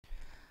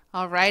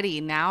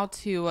Alrighty, now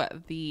to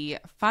the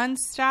fun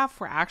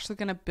stuff. We're actually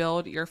going to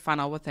build your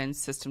funnel within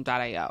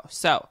System.io.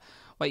 So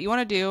what you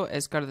want to do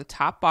is go to the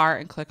top bar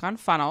and click on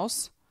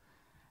funnels,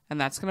 and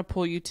that's going to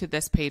pull you to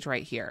this page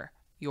right here.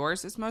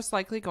 Yours is most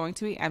likely going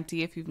to be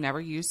empty if you've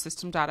never used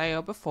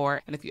System.io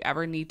before, and if you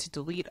ever need to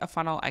delete a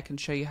funnel, I can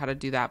show you how to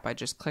do that by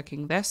just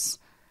clicking this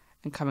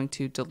and coming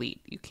to delete.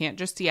 You can't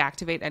just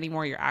deactivate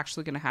anymore. You're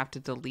actually going to have to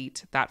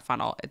delete that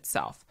funnel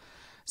itself.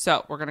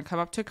 So we're going to come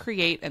up to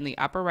create in the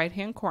upper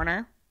right-hand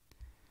corner.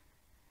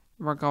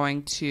 We're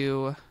going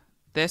to,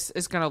 this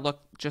is going to look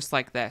just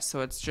like this.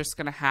 So it's just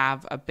going to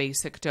have a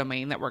basic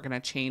domain that we're going to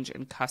change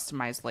and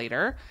customize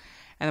later.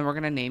 And then we're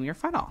going to name your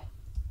funnel.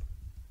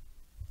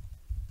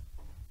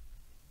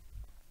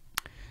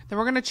 Then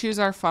we're going to choose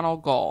our funnel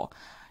goal.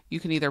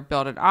 You can either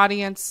build an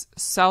audience,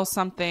 sell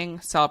something,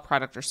 sell a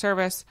product or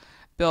service,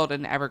 build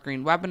an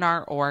evergreen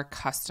webinar, or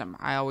custom.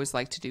 I always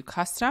like to do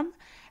custom.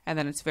 And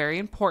then it's very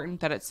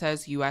important that it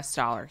says US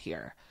dollar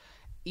here.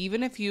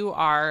 Even if you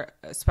are,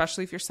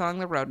 especially if you're selling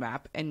the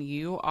roadmap and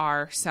you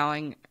are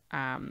selling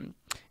in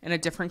a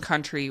different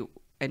country,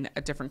 in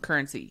a different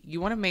currency,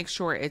 you want to make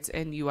sure it's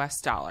in US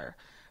dollar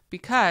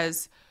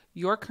because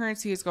your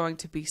currency is going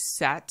to be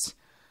set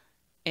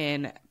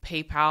in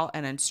PayPal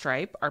and in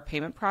Stripe, our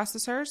payment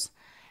processors,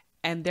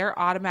 and they're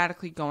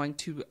automatically going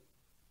to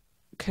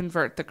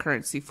convert the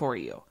currency for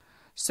you.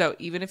 So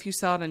even if you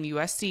sell it in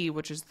USD,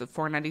 which is the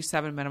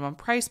 $4.97 minimum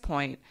price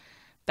point,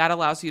 that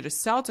allows you to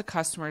sell to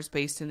customers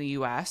based in the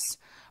US,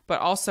 but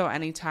also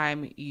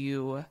anytime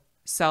you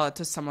sell it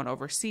to someone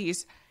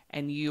overseas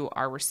and you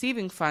are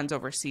receiving funds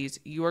overseas,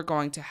 you are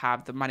going to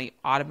have the money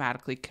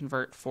automatically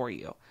convert for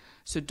you.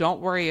 So don't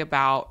worry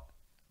about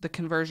the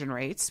conversion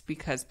rates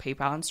because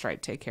PayPal and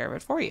Stripe take care of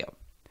it for you.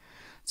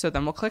 So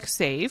then we'll click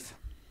Save.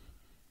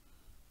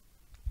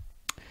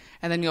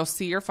 And then you'll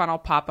see your funnel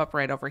pop up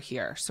right over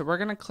here. So we're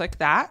going to click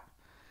that.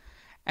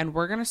 And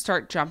we're going to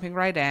start jumping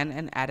right in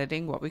and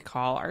editing what we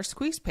call our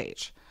squeeze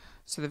page.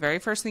 So the very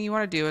first thing you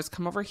want to do is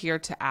come over here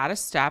to add a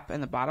step in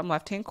the bottom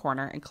left-hand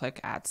corner and click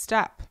Add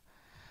Step.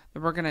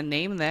 Then we're going to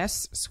name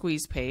this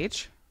squeeze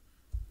page.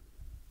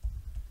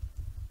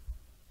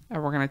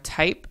 And we're going to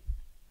type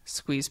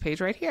squeeze page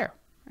right here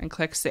and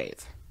click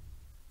Save.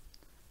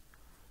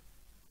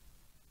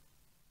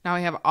 Now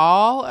we have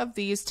all of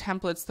these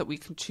templates that we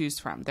can choose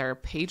from. There are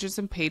pages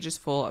and pages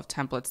full of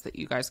templates that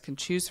you guys can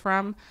choose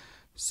from.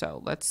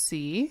 So let's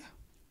see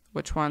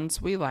which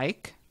ones we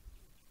like.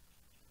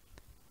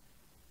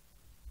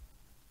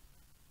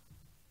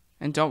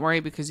 And don't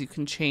worry because you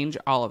can change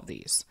all of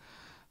these.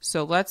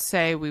 So let's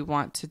say we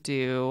want to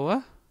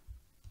do,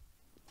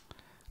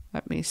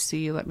 let me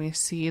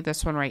see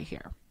this one right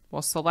here.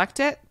 We'll select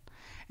it.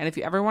 And if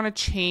you ever want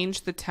to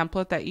change the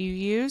template that you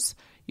use,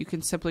 you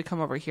can simply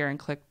come over here and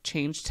click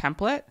Change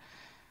Template,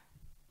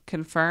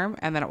 confirm,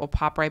 and then it will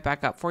pop right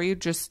back up for you.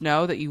 Just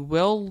know that you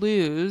will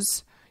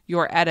lose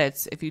your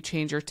edits if you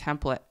change your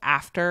template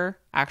after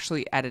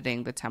actually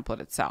editing the template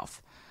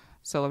itself.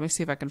 So let me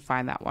see if I can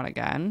find that one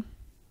again.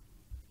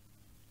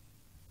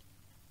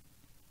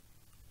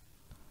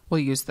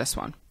 We'll use this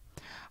one.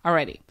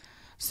 Alrighty.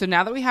 So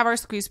now that we have our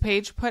squeeze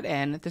page put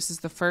in, this is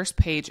the first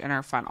page in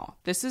our funnel.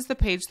 This is the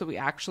page that we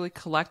actually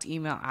collect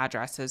email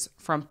addresses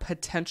from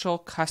potential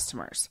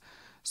customers.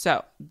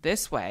 So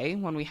this way,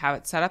 when we have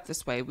it set up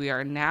this way, we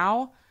are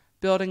now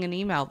building an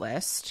email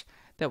list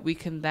that we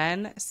can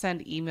then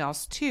send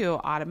emails to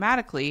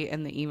automatically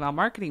in the email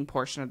marketing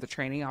portion of the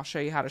training. I'll show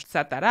you how to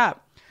set that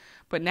up.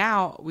 But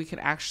now we can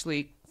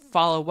actually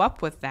follow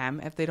up with them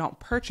if they don't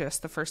purchase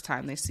the first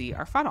time they see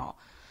our funnel.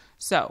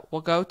 So we'll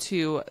go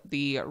to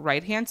the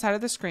right-hand side of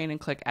the screen and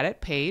click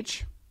Edit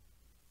Page.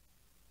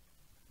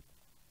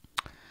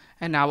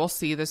 And now we'll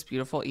see this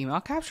beautiful email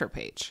capture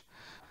page.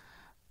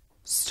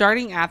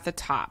 Starting at the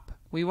top,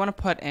 we want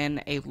to put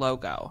in a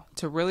logo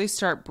to really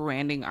start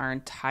branding our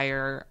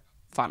entire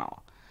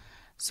funnel.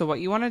 So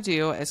what you want to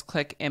do is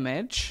click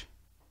Image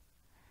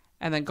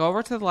and then go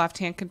over to the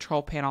left-hand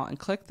control panel and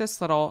click this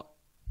little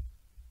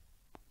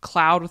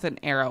cloud with an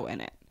arrow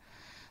in it.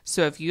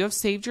 So if you have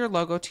saved your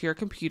logo to your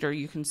computer,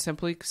 you can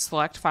simply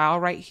select File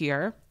right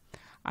here.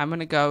 I'm going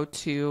to go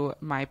to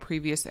my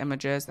previous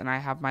images and I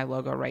have my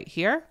logo right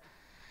here.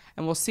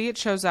 And we'll see it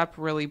shows up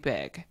really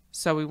big.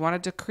 So we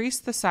want to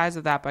decrease the size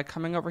of that by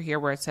coming over here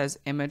where it says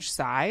Image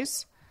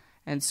Size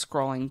and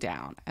scrolling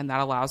down. And that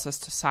allows us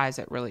to size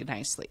it really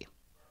nicely.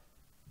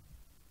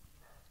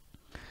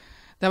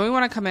 Then we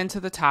want to come into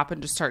the top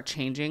and just start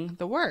changing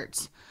the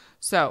words.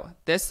 So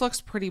this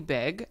looks pretty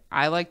big.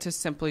 I like to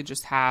simply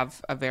just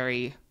have a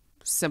very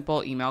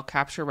simple email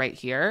capture right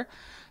here.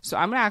 So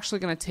I'm actually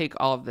going to take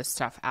all of this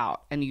stuff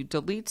out, and you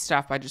delete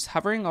stuff by just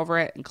hovering over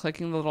it and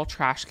clicking the little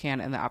trash can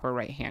in the upper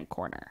right hand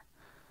corner.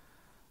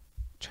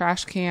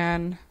 Trash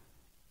can,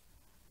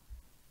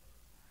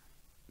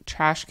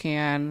 trash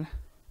can,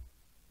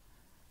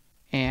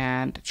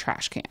 and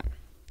trash can.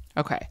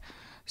 Okay,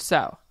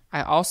 so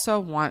I also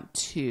want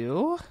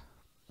to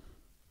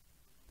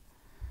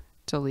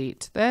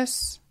delete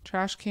this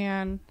trash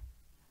can,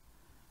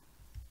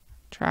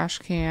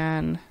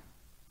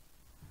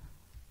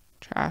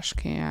 trash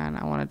can.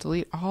 I want to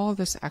delete all of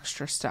this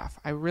extra stuff.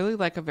 I really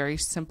like a very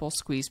simple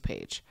squeeze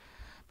page,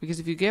 because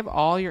if you give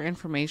all your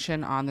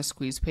information on the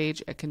squeeze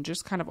page, it can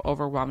just kind of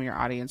overwhelm your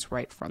audience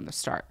right from the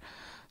start.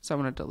 So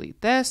I'm going to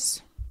delete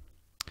this.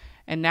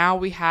 And now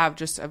we have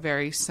just a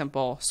very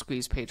simple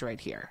squeeze page right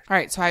here. All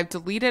right, so I've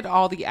deleted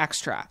all the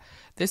extra.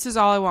 This is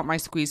all I want my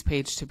squeeze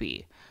page to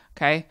be,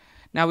 okay?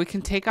 Now we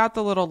can take out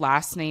the little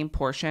last name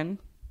portion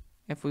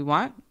if we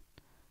want,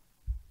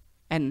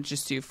 and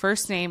just do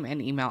first name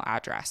and email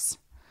address.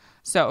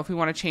 So if we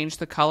want to change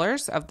the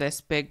colors of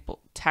this big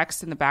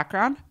text in the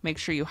background, make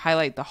sure you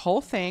highlight the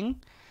whole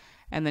thing,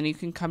 and then you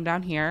can come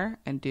down here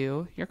and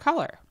do your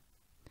color.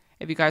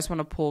 If you guys want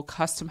to pull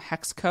custom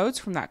hex codes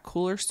from that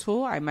Coolers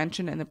tool I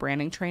mentioned in the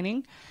branding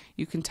training,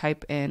 you can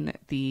type in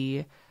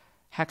the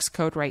hex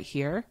code right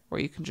here, or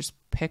you can just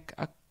pick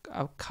a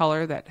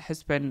color that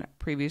has been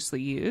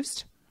previously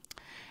used.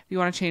 If you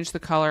want to change the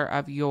color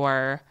of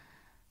your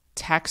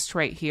text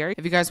right here,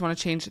 if you guys want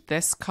to change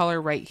this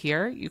color right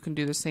here, you can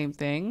do the same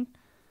thing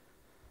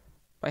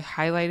by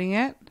highlighting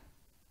it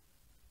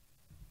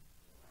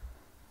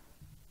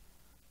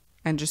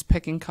and just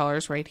picking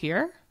colors right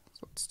here.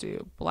 So let's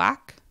do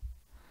black.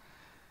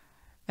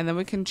 And then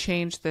we can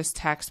change this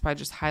text by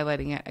just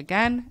highlighting it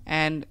again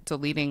and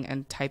deleting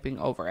and typing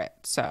over it.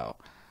 So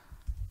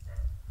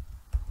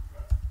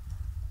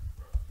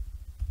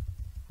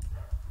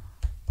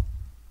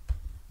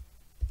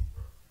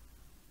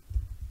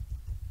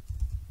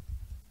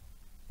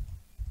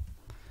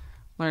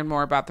learn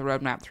more about the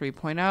Roadmap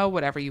 3.0,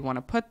 whatever you want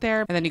to put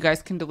there. And then you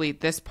guys can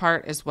delete this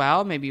part as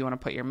well. Maybe you want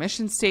to put your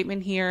mission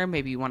statement here.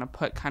 Maybe you want to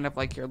put kind of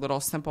like your little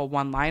simple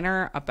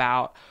one-liner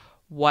about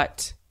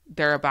what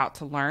they're about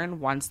to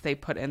learn once they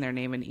put in their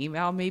name and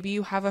email. Maybe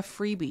you have a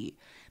freebie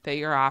that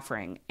you're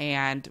offering,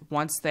 and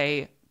once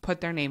they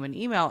put their name and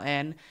email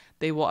in,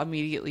 they will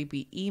immediately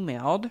be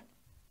emailed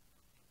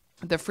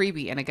the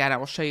freebie. And again, I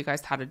will show you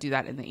guys how to do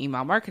that in the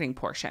email marketing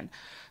portion.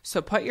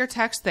 So put your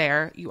text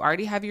there. You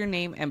already have your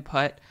name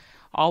input.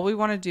 All we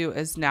want to do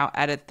is now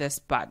edit this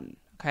button.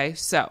 Okay,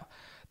 so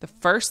the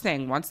first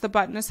thing, once the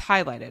button is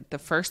highlighted, the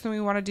first thing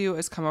we want to do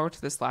is come over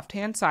to this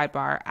left-hand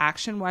sidebar,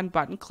 action when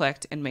button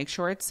clicked, and make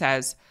sure it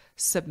says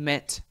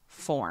submit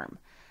form.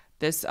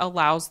 This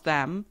allows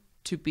them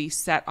to be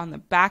set on the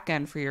back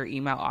end for your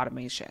email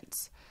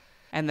automations.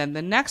 And then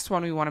the next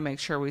one, we want to make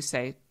sure we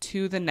say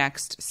to the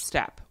next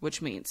step,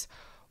 which means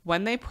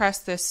when they press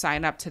this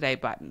sign up today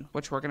button,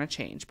 which we're going to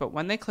change, but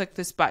when they click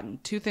this button,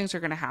 two things are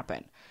going to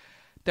happen.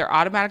 They're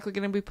automatically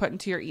going to be put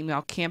into your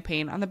email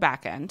campaign on the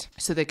back end,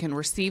 so they can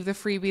receive the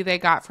freebie they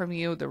got from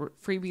you, the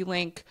freebie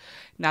link.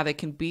 Now they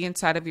can be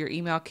inside of your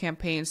email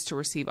campaigns to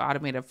receive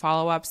automated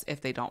follow-ups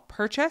if they don't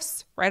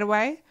purchase right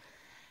away.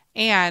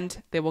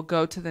 And they will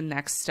go to the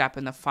next step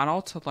in the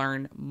funnel to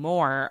learn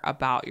more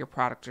about your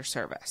product or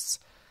service.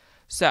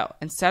 So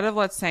instead of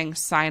let's saying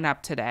sign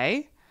up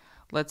today,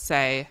 let's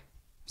say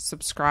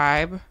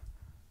subscribe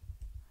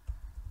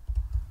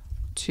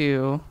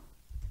to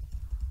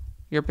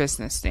your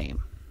business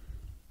name.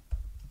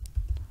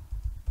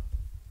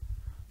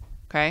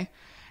 Okay.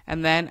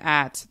 And then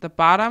at the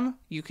bottom,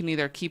 you can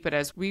either keep it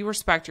as we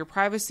respect your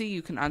privacy.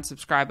 You can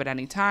unsubscribe at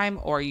any time,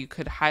 or you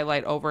could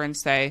highlight over and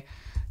say,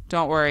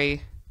 don't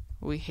worry,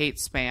 we hate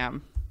spam.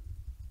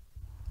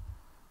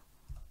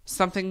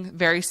 Something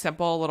very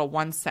simple, a little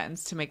one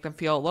sentence to make them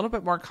feel a little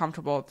bit more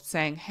comfortable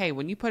saying, hey,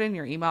 when you put in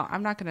your email,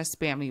 I'm not going to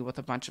spam you with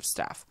a bunch of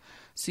stuff.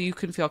 So you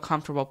can feel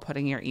comfortable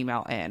putting your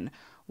email in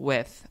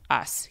with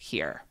us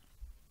here.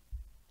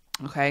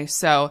 Okay,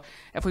 so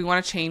if we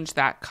want to change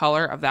that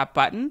color of that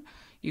button,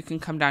 you can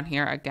come down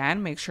here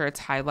again, make sure it's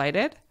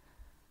highlighted,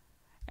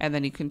 and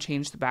then you can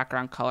change the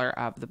background color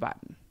of the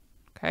button.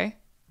 Okay,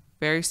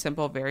 very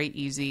simple, very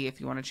easy. If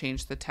you want to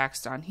change the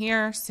text on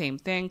here, same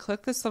thing.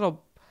 Click this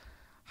little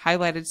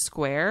highlighted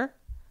square,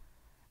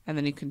 and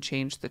then you can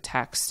change the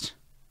text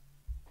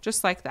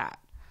just like that.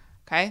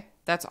 Okay,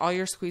 that's all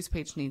your squeeze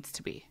page needs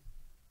to be.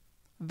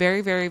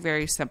 Very, very,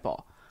 very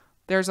simple.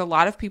 There's a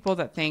lot of people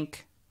that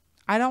think,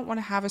 I don't want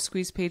to have a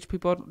squeeze page.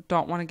 People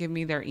don't want to give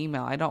me their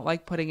email. I don't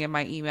like putting in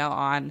my email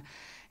on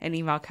an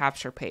email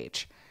capture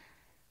page.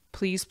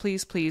 Please,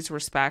 please, please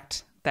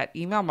respect that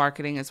email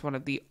marketing is one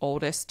of the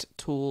oldest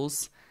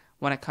tools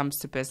when it comes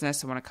to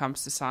business and when it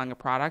comes to selling a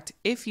product.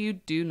 If you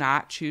do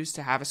not choose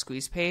to have a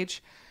squeeze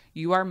page,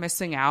 you are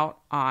missing out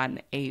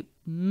on a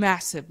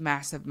massive,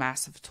 massive,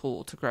 massive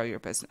tool to grow your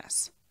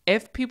business.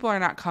 If people are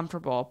not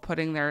comfortable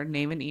putting their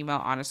name and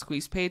email on a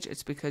squeeze page,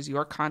 it's because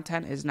your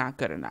content is not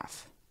good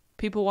enough.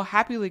 People will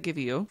happily give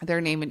you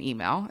their name and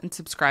email and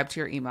subscribe to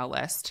your email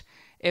list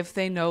if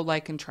they know,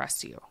 like, and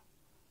trust you.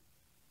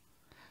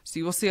 So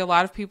you will see a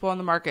lot of people on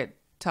the market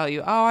tell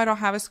you, oh, I don't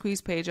have a squeeze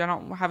page. I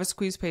don't have a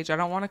squeeze page. I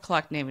don't want to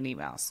collect name and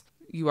emails.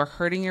 You are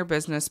hurting your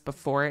business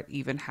before it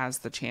even has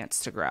the chance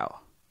to grow.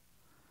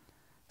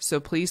 So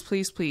please,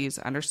 please, please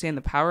understand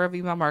the power of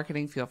email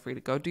marketing. Feel free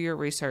to go do your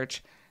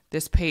research.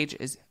 This page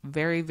is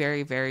very,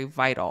 very, very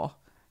vital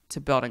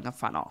to building a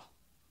funnel.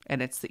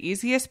 And it's the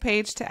easiest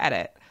page to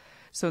edit.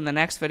 So in the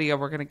next video,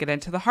 we're going to get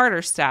into the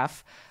harder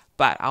stuff,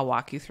 but I'll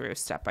walk you through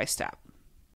step by step.